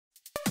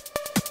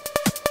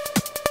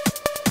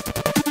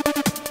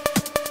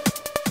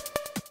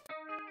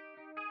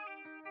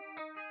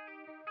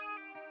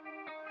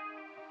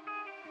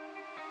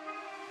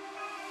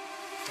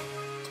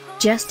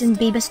Justin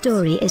Bieber's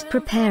story is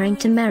preparing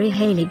to marry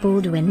Hailey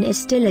Baldwin is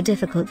still a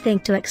difficult thing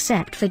to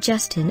accept for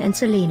Justin and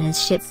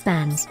Selena's ship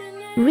fans.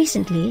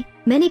 Recently,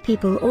 many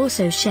people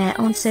also share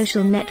on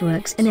social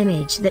networks an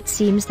image that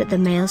seems that the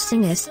male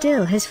singer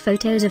still has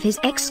photos of his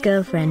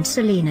ex-girlfriend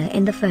Selena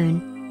in the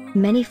phone.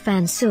 Many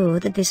fans saw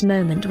that this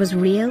moment was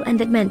real and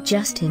that meant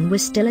Justin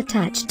was still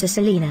attached to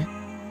Selena.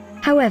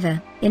 However,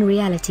 in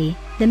reality,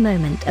 the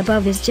moment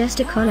above is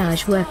just a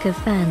collage work of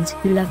fans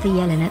who love the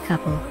Jelena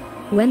couple.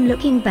 When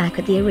looking back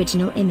at the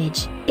original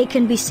image, it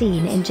can be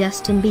seen in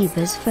Justin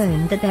Bieber's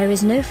phone that there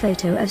is no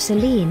photo of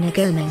Selena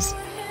Gomez.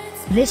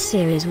 This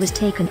series was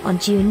taken on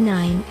June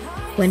 9,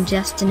 when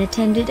Justin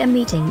attended a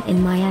meeting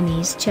in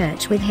Miami's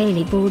church with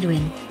Hailey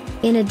Baldwin.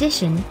 In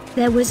addition,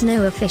 there was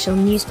no official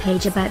news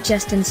page about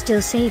Justin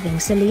still saving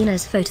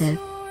Selena's photo.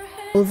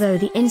 Although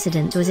the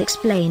incident was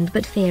explained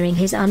but fearing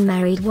his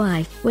unmarried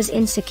wife was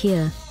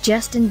insecure,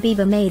 Justin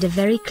Bieber made a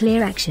very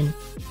clear action.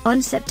 On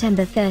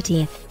September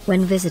 30th,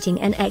 when visiting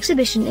an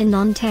exhibition in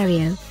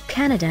Ontario,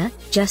 Canada,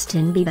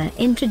 Justin Bieber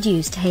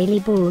introduced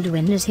Hailey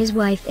Baldwin as his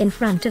wife in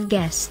front of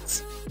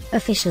guests.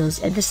 Officials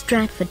at the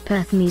Stratford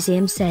Perth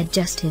Museum said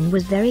Justin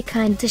was very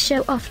kind to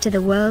show off to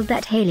the world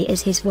that Hailey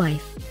is his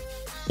wife.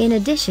 In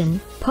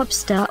addition, pop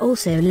star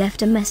also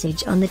left a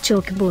message on the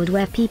chalkboard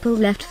where people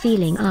left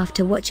feeling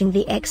after watching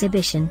the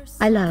exhibition,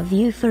 "I love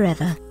you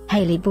forever,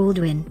 Hailey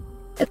Baldwin."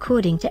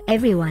 According to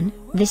everyone,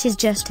 this is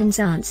Justin's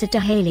answer to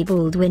Hailey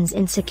Baldwin's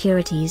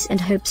insecurities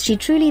and hopes she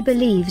truly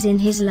believes in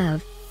his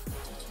love.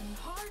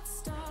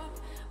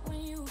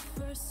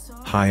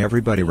 Hi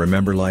everybody,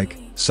 remember like,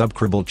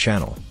 subscribe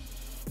channel.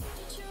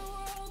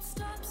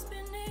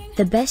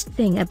 The best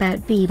thing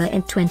about Bieber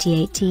in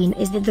 2018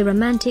 is that the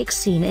romantic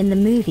scene in the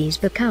movies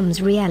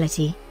becomes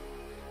reality.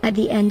 At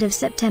the end of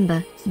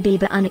September,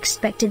 Bieber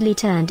unexpectedly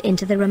turned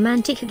into the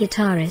romantic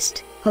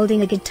guitarist,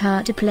 holding a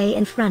guitar to play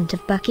in front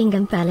of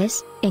Buckingham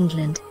Palace,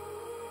 England.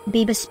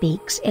 Bieber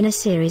speaks in a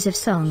series of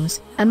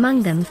songs,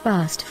 among them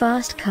Fast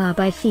Fast Car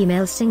by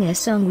female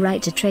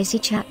singer-songwriter Tracy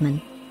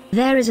Chapman.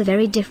 There is a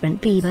very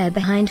different Bieber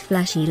behind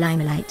flashy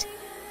limelight.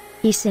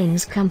 He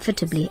sings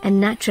comfortably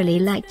and naturally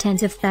like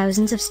tens of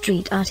thousands of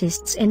street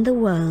artists in the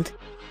world.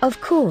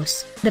 Of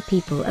course, the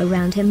people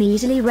around him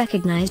easily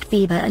recognized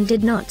Bieber and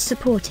did not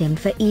support him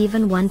for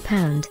even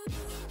 £1.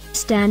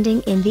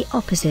 Standing in the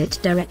opposite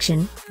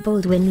direction,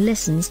 Baldwin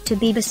listens to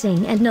Bieber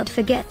sing and not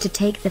forget to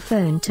take the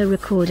phone to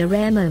record a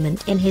rare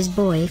moment in his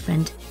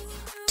boyfriend.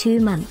 2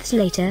 months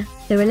later,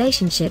 the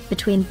relationship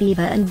between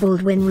Bieber and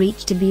Baldwin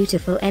reached a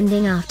beautiful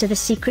ending after the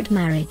secret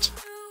marriage.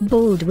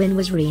 Baldwin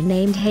was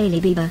renamed Hailey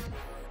Bieber.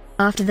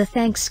 After the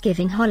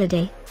Thanksgiving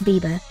holiday,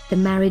 Bieber, the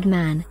married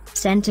man,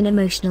 sent an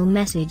emotional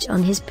message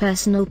on his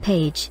personal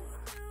page.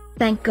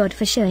 "Thank God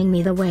for showing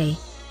me the way.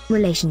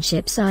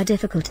 Relationships are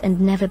difficult and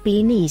never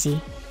been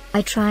easy.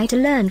 I try to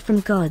learn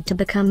from God to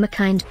become a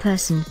kind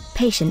person,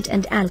 patient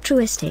and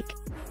altruistic,"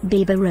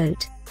 Bieber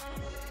wrote.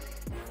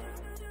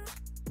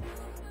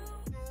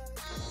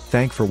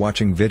 Thank for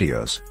watching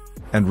videos.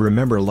 And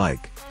remember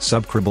like,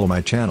 subscribe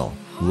my channel,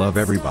 love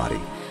everybody.